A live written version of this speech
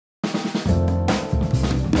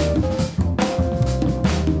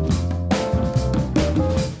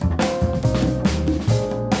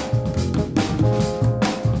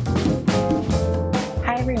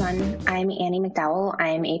McDowell.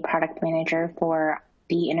 I'm a product manager for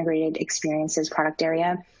the Integrated Experiences product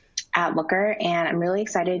area at Looker, and I'm really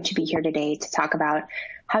excited to be here today to talk about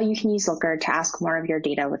how you can use Looker to ask more of your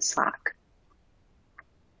data with Slack.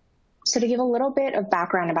 So to give a little bit of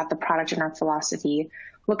background about the product and our philosophy,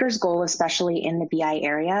 Looker's goal, especially in the BI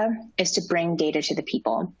area, is to bring data to the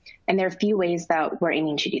people. And there are a few ways that we're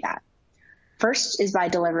aiming to do that. First is by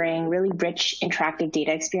delivering really rich interactive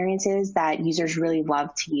data experiences that users really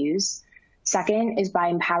love to use. Second is by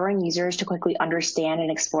empowering users to quickly understand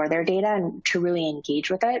and explore their data and to really engage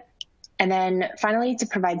with it. And then finally, to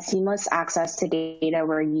provide seamless access to data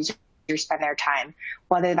where users spend their time,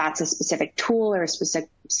 whether that's a specific tool or a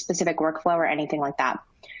specific workflow or anything like that.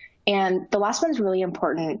 And the last one is really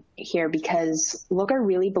important here because Looker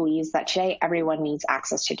really believes that today everyone needs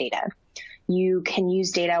access to data. You can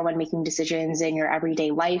use data when making decisions in your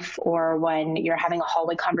everyday life or when you're having a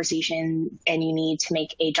hallway conversation and you need to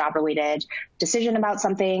make a job-related decision about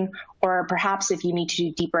something, or perhaps if you need to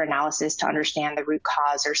do deeper analysis to understand the root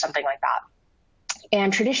cause or something like that.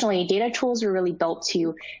 And traditionally, data tools were really built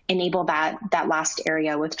to enable that last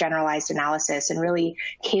area with generalized analysis and really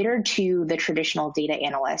catered to the traditional data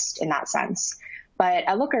analyst in that sense. But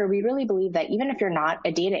at Looker, we really believe that even if you're not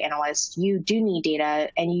a data analyst, you do need data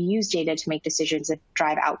and you use data to make decisions that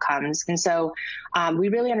drive outcomes. And so we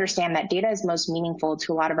really understand that data is most meaningful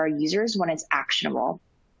to a lot of our users when it's actionable.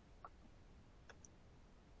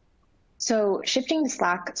 So shifting to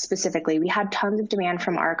Slack specifically, we had tons of demand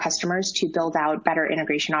from our customers to build out better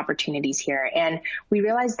integration opportunities here. And we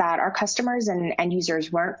realized that our customers and end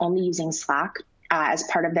users weren't only using Slack as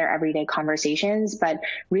part of their everyday conversations, but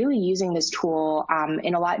really using this tool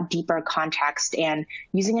in a lot deeper context and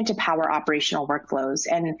using it to power operational workflows.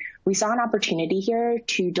 And we saw an opportunity here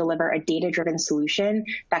to deliver a data-driven solution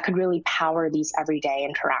that could really power these everyday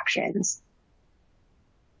interactions.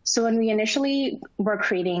 So when we initially were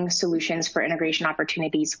creating solutions for integration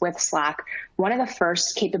opportunities with Slack, one of the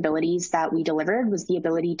first capabilities that we delivered was the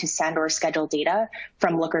ability to send or schedule data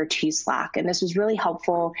from Looker to Slack. And this was really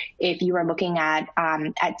helpful if you were looking at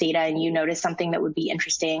data and you noticed something that would be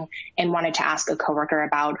interesting and wanted to ask a coworker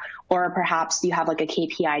about, or perhaps you have like a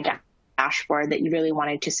KPI dashboard that you really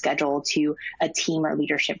wanted to schedule to a team or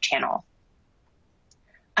leadership channel.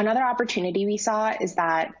 Another opportunity we saw is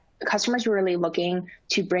that customers were really looking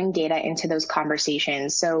to bring data into those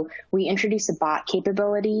conversations. So we introduced a bot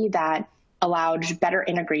capability that allowed better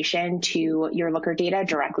integration to your Looker data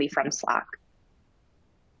directly from Slack.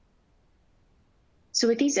 So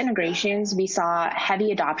with these integrations, we saw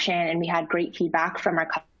heavy adoption and we had great feedback from our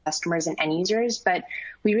customers and end users, but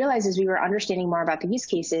we realized as we were understanding more about the use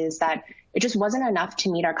cases that it just wasn't enough to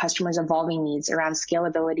meet our customers' evolving needs around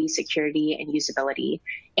scalability, security, and usability.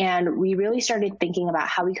 And we really started thinking about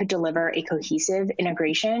how we could deliver a cohesive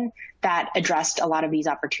integration that addressed a lot of these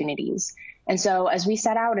opportunities. And so as we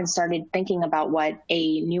set out and started thinking about what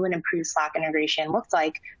a new and improved Slack integration looked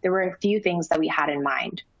like, there were a few things that we had in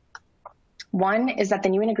mind. One is that the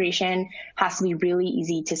new integration has to be really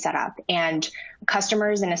easy to set up, and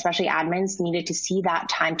customers and especially admins needed to see that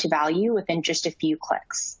time to value within just a few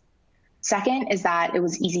clicks. Second is that it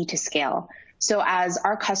was easy to scale. So as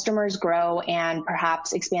our customers grow and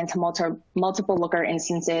perhaps expand to multiple Looker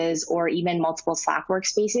instances or even multiple Slack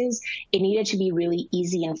workspaces, it needed to be really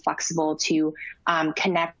easy and flexible to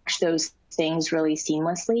connect those things really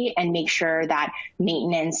seamlessly and make sure that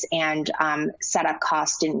maintenance and setup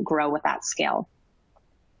costs didn't grow with that scale.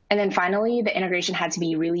 And then finally, the integration had to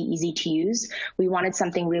be really easy to use. We wanted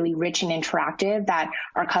something really rich and interactive that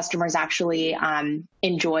our customers actually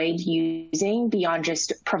enjoyed using beyond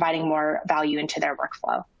just providing more value into their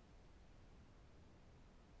workflow.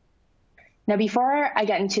 Now, before I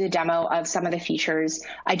get into the demo of some of the features,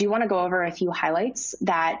 I do want to go over a few highlights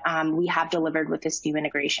that we have delivered with this new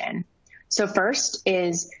integration. So first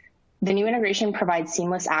is the new integration provides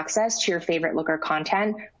seamless access to your favorite Looker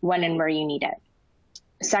content when and where you need it.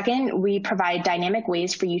 Second, we provide dynamic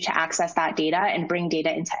ways for you to access that data and bring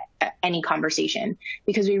data into any conversation,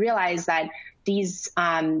 because we realize that these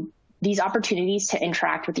opportunities to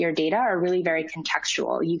interact with your data are really very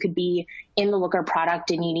contextual. You could be in the Looker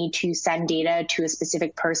product and you need to send data to a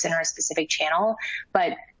specific person or a specific channel,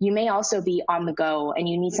 but you may also be on the go and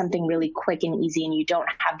you need something really quick and easy and you don't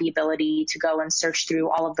have the ability to go and search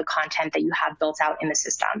through all of the content that you have built out in the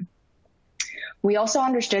system. We also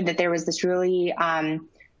understood that there was this really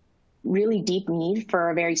deep need for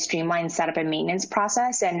a very streamlined setup and maintenance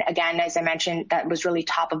process. And again, as I mentioned, that was really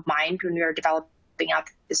top of mind when we were developing out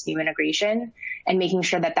this new integration and making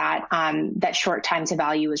sure that that short time to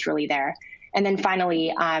value was really there. And then finally,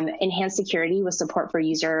 enhanced security with support for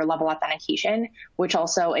user level authentication, which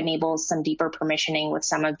also enables some deeper permissioning with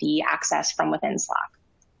some of the access from within Slack.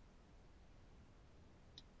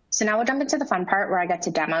 So now we'll jump into the fun part where I get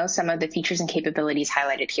to demo some of the features and capabilities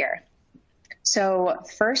highlighted here. So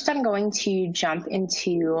first, I'm going to jump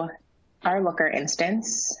into our Looker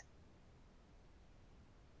instance.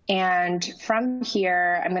 And from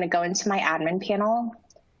here, I'm going to go into my admin panel,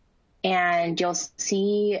 and you'll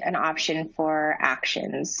see an option for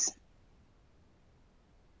actions.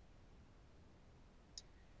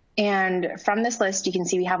 And from this list, you can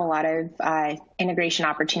see we have a lot of integration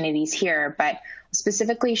opportunities here, but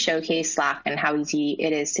specifically showcase Slack and how easy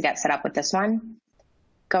it is to get set up with this one.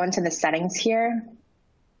 Go into the settings here,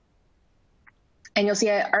 and you'll see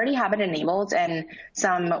I already have it enabled and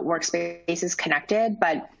some workspaces connected,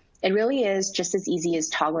 but it really is just as easy as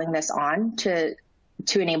toggling this on to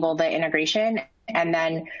enable the integration, and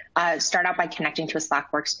then start out by connecting to a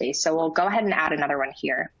Slack workspace. So we'll go ahead and add another one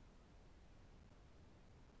here.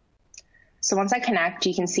 So once I connect,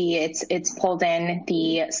 you can see it's pulled in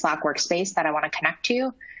the Slack workspace that I want to connect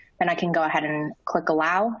to. Then I can go ahead and click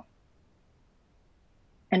allow.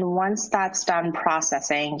 And once that's done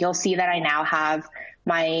processing, you'll see that I now have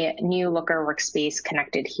my new Looker workspace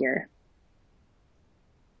connected here.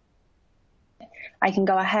 I can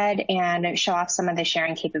go ahead and show off some of the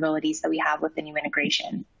sharing capabilities that we have with the new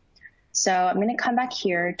integration. So I'm going to come back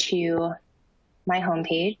here to my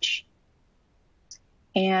homepage.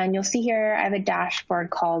 And you'll see here I have a dashboard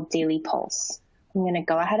called Daily Pulse. I'm going to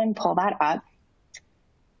go ahead and pull that up.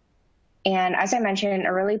 And as I mentioned,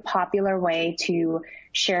 a really popular way to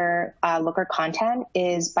share Looker content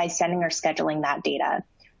is by sending or scheduling that data.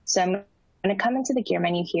 So I'm going to come into the gear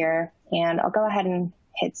menu here, and I'll go ahead and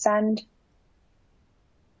hit send.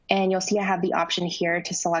 And you'll see I have the option here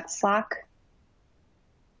to select Slack.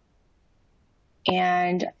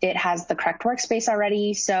 And it has the correct workspace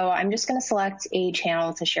already. So I'm just going to select a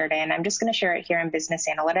channel to share it in. I'm just going to share it here in Business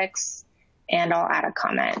Analytics, and I'll add a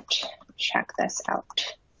comment. Check this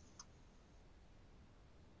out.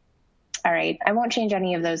 All right, I won't change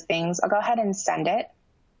any of those things. I'll go ahead and send it.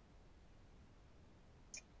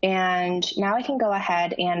 And now I can go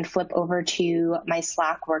ahead and flip over to my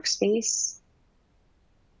Slack workspace.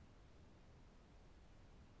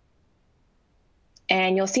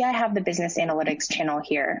 And you'll see I have the Business Analytics channel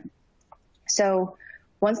here. So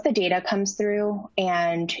once the data comes through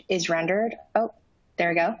and is rendered, oh, there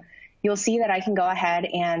we go. You'll see that I can go ahead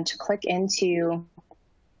and click into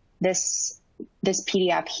this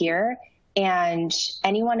PDF here, and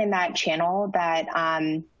anyone in that channel that,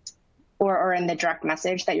 or in the direct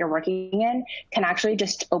message that you're working in, can actually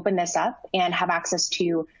just open this up and have access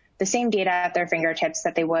to the same data at their fingertips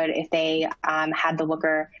that they would if they had the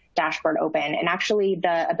Looker dashboard open. And actually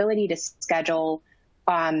the ability to schedule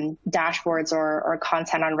dashboards or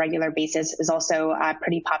content on a regular basis is also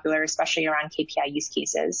pretty popular, especially around KPI use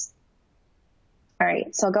cases. All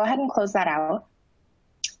right, so I'll go ahead and close that out.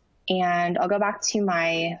 And I'll go back to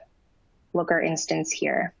my Looker instance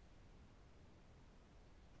here.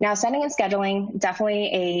 Now, sending and scheduling,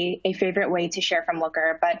 definitely a favorite way to share from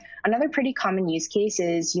Looker, but another pretty common use case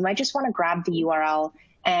is you might just want to grab the URL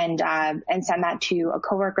and send that to a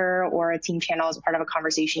coworker or a team channel as part of a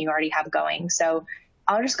conversation you already have going. So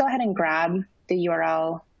I'll just go ahead and grab the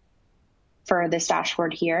URL for this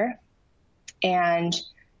dashboard here, and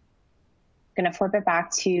I'm going to flip it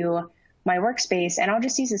back to my workspace, and I'll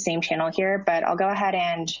just use the same channel here, but I'll go ahead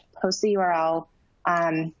and post the URL.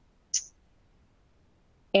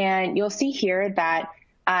 And you'll see here that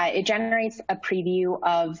it generates a preview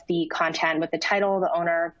of the content with the title, the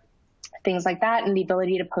owner, things like that, and the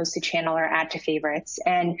ability to post to channel or add to favorites.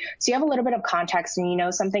 And so you have a little bit of context and you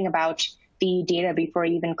know something about the data before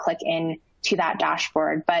you even click in to that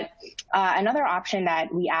dashboard. But another option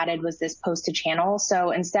that we added was this post to channel. So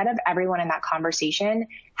instead of everyone in that conversation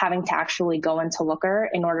having to actually go into Looker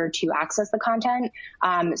in order to access the content,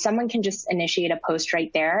 someone can just initiate a post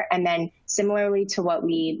right there. And then similarly to what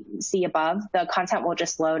we see above, the content will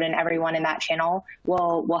just load and everyone in that channel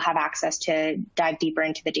will have access to dive deeper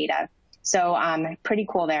into the data. So pretty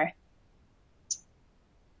cool there.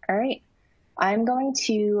 All right, I'm going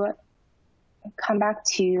to come back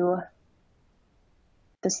to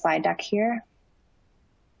the slide deck here.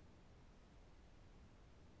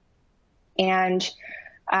 And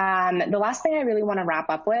the last thing I really want to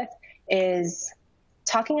wrap up with is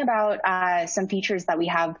talking about some features that we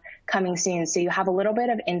have coming soon. So you have a little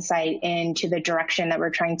bit of insight into the direction that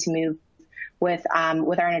we're trying to move with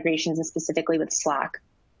our integrations and specifically with Slack.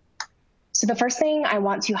 So the first thing I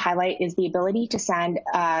want to highlight is the ability to send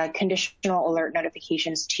conditional alert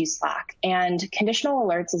notifications to Slack. And conditional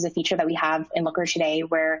alerts is a feature that we have in Looker today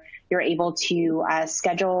where you're able to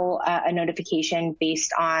schedule a notification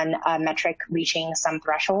based on a metric reaching some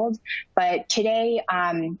threshold. But today,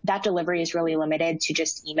 that delivery is really limited to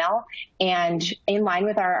just email. And in line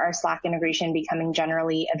with our Slack integration becoming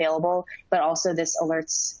generally available, but also this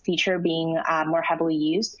alerts feature being more heavily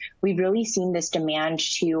used, we've really seen this demand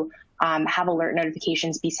to have alert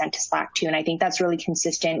notifications be sent to Slack too. And I think that's really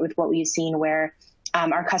consistent with what we've seen where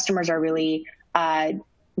our customers are really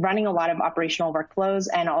running a lot of operational workflows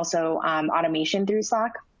and also automation through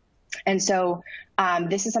Slack. And so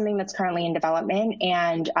this is something that's currently in development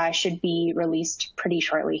and should be released pretty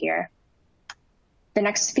shortly here. The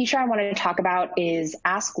next feature I wanted to talk about is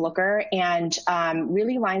Ask Looker, and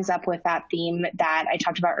really lines up with that theme that I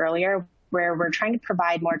talked about earlier, where we're trying to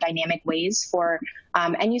provide more dynamic ways for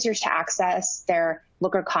end users to access their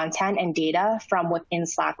Looker content and data from within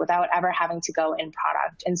Slack without ever having to go in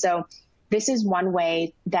product. And so this is one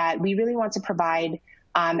way that we really want to provide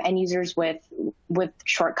end users with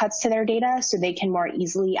shortcuts to their data so they can more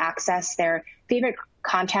easily access their favorite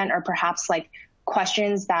content or perhaps like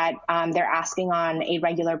questions that they're asking on a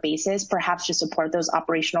regular basis, perhaps to support those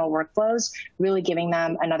operational workflows, really giving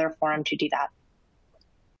them another forum to do that.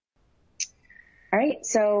 All right,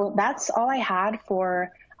 so that's all I had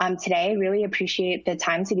for today. Really appreciate the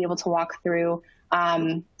time to be able to walk through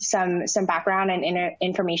some background and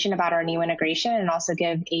information about our new integration and also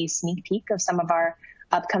give a sneak peek of some of our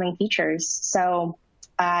upcoming features. So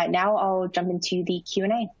now I'll jump into the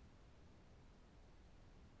Q&A.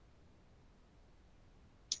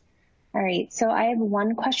 All right, so I have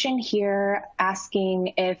one question here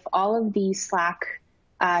asking if all of the Slack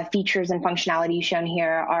features and functionality shown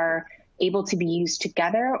here are able to be used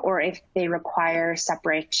together or if they require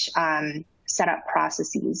separate setup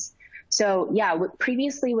processes. So yeah,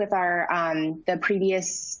 previously with our the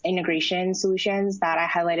previous integration solutions that I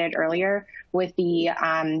highlighted earlier with the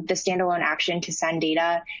standalone action to send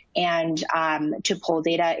data and to pull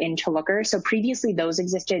data into Looker. So previously those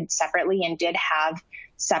existed separately and did have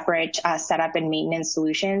separate setup and maintenance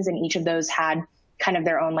solutions, and each of those had kind of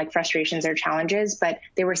their own like frustrations or challenges, but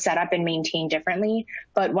they were set up and maintained differently.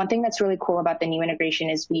 But one thing that's really cool about the new integration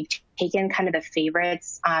is we've taken kind of the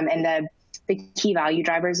favorites and the key value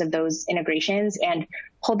drivers of those integrations and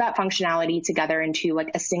pulled that functionality together into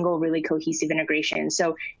like a single really cohesive integration.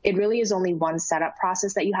 So it really is only one setup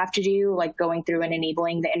process that you have to do, like going through and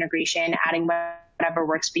enabling the integration, adding whatever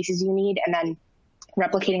workspaces you need, and then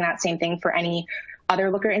replicating that same thing for any other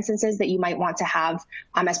Looker instances that you might want to have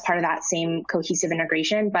as part of that same cohesive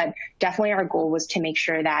integration. But definitely our goal was to make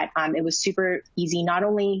sure that it was super easy, not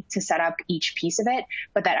only to set up each piece of it,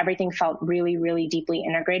 but that everything felt really, really deeply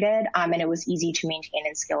integrated and it was easy to maintain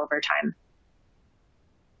and scale over time.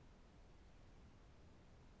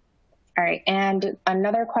 All right, and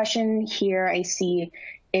another question here I see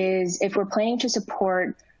is if we're planning to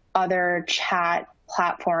support other chat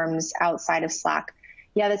platforms outside of Slack.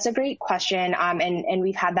 Yeah, that's a great question, and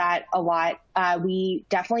we've had that a lot. We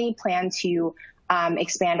definitely plan to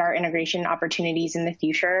expand our integration opportunities in the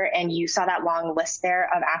future, and you saw that long list there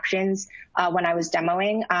of actions when I was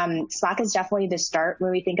demoing. Slack is definitely the start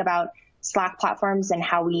when we think about Slack platforms and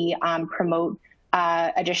how we promote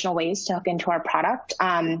additional ways to hook into our product.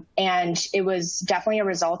 And it was definitely a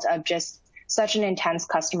result of just such an intense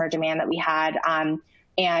customer demand that we had.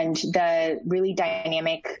 And the really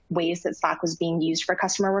dynamic ways that Slack was being used for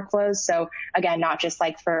customer workflows. So again, not just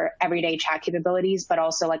like for everyday chat capabilities, but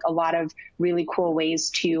also like a lot of really cool ways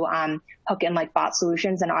to hook in like bot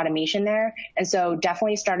solutions and automation there. And so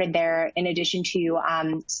definitely started there in addition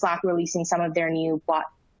to Slack releasing some of their new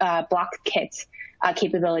block kit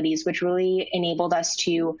capabilities, which really enabled us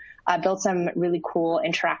to build some really cool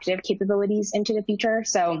interactive capabilities into the feature.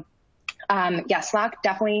 So yeah, Slack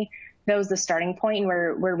definitely, that was the starting point, and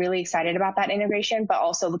we're really excited about that integration, but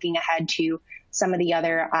also looking ahead to some of the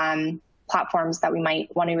other platforms that we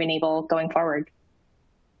might want to enable going forward.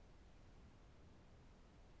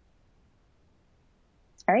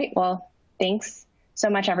 All right, well, thanks so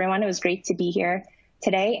much, everyone. It was great to be here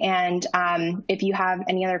today, and if you have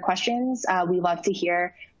any other questions, we love to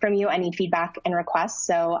hear from you, any feedback and requests,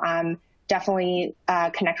 so definitely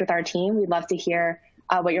connect with our team. We'd love to hear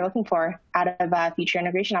what you're looking for out of future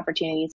integration opportunities.